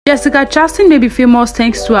Jessica Chastain may be famous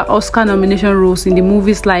thanks to her Oscar nomination roles in the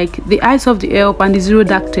movies like The Eyes of the Help and The Zero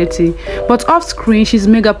Dark 30, but off-screen she's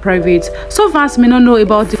mega private, so fans may not know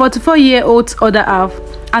about the 44-year-old's other half,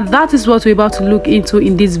 and that is what we're about to look into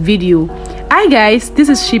in this video. Hi guys, this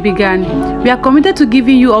is Gian. We are committed to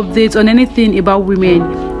giving you updates on anything about women.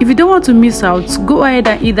 If you don't want to miss out, go ahead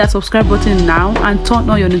and hit that subscribe button now and turn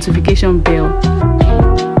on your notification bell.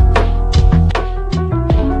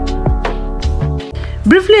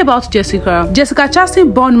 Briefly about Jessica. Jessica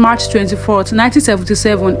Chastain, born March 24th,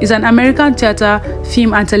 1977, is an American theater,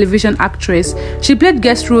 film and television actress. She played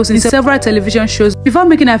guest roles in several television shows before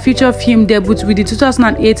making her feature film debut with the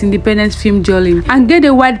 2008 independent film Jolene and gained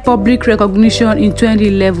a wide public recognition in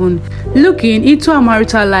 2011. Looking into her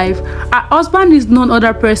marital life, her husband is none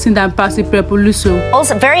other person than Passi Preposulo.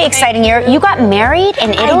 Also, very exciting year. You got married in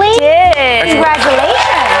Italy? I did.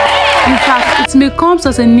 Congratulations. In fact, it may come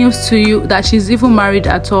as a news to you that she's even married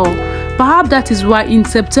at all. Perhaps that is why in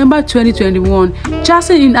September 2021,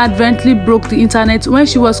 Chastain inadvertently broke the internet when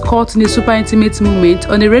she was caught in a super intimate moment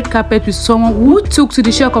on a red carpet with someone who took to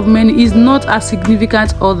the shock of many is not a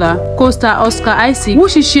significant other, co-star Oscar Isaac, who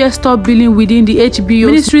she shares top billing within the HBO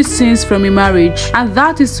ministry scenes from a marriage. And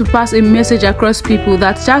that is to pass a message across people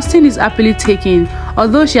that Chastain is happily taken,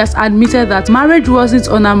 although she has admitted that marriage wasn't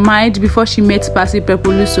on her mind before she met Passi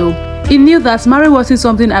Preposulo. He knew that marriage wasn't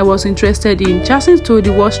something I was interested in, Chastain told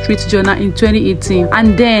the Wall Street Journal in 2018.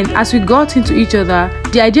 And then, as we got into each other,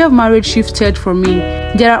 the idea of marriage shifted for me.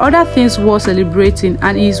 There are other things worth celebrating,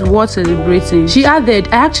 and it is worth celebrating. She added,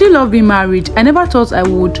 I actually love being married. I never thought I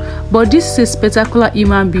would, but this is a spectacular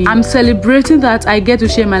human being. I'm celebrating that I get to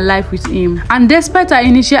share my life with him. And despite her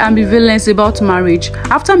initial ambivalence about marriage,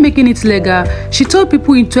 after making it legal, she told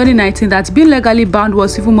people in 2019 that being legally bound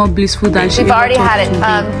was even more blissful than she We've ever already thought had it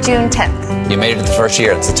it, June 10th. You made it the first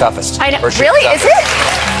year. It's the toughest. I know. First year Really? Is toughest. it?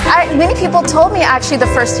 Many people told me actually the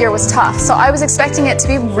first year was tough, so I was expecting it to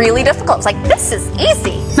be really difficult. It's like, this is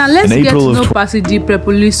easy. Now let's get to know Passi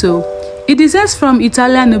Preposulo. He descends from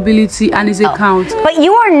Italian nobility and is a count. But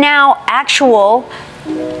you are now actual,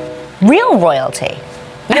 real royalty.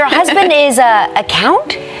 Your husband is a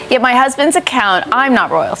count? Yeah, my husband's a count. I'm not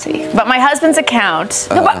royalty, but my husband's a count.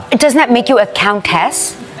 No, but doesn't that make you a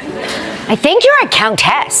countess? I think you're a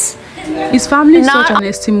countess. His family is such an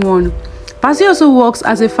esteemed one. Passi also works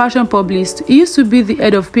as a fashion publicist. He used to be the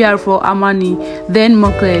head of PR for Armani, then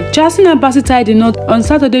Moncler. Chastain and Passi tied the knot on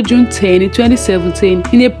Saturday, June 10, 2017,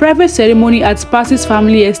 in a private ceremony at Passi's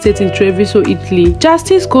family estate in Treviso, Italy.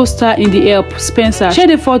 Chastain's co-star in The Help, Spencer, shared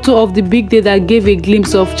a photo of the big day that gave a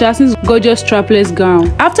glimpse of Chastain's gorgeous strapless gown.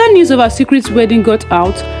 After news of her secret wedding got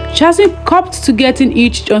out, Chastain copped to getting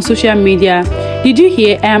itched on social media. Did you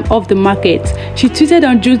hear I am off the market? She tweeted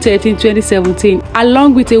on June 13, 2017,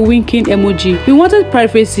 along with a winking emoji. We wanted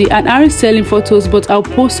privacy and aren't selling photos, but I'll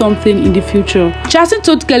post something in the future. Chastain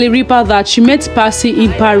told Kelly Ripa that she met Passi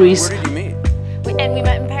in Paris. And we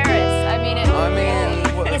met in Paris.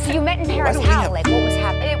 So you met in Paris. How? Like, what was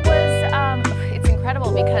happening? It was, it's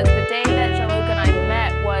incredible because the day that Luca and I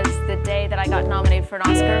met was the day that I got nominated for an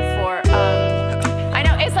Oscar for, I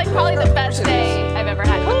know, it's like probably the best day I've ever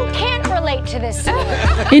had. Who can't relate to this?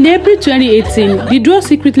 In April 2018, the duo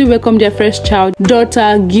secretly welcomed their first child,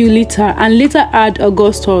 daughter Giulietta, and later had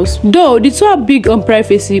Augustus. Though the two are big on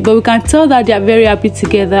privacy, but we can tell that they are very happy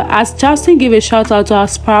together, as Chastain gave a shout out to her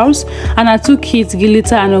spouse and her two kids,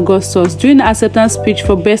 Giulietta and Augustus, during the acceptance speech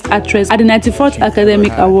for Best Actress at the 94th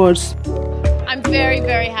Academic Awards. I'm very,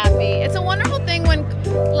 very happy. It's a wonderful thing when,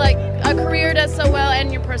 like, a career does so well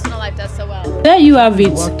and your personal life does so well. There you have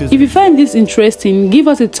it. If you find this interesting, give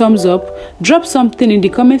us a thumbs up, drop something in the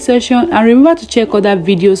comment section, and remember to check other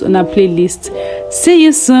videos on our playlist. See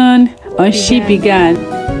you soon on She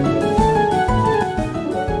Began.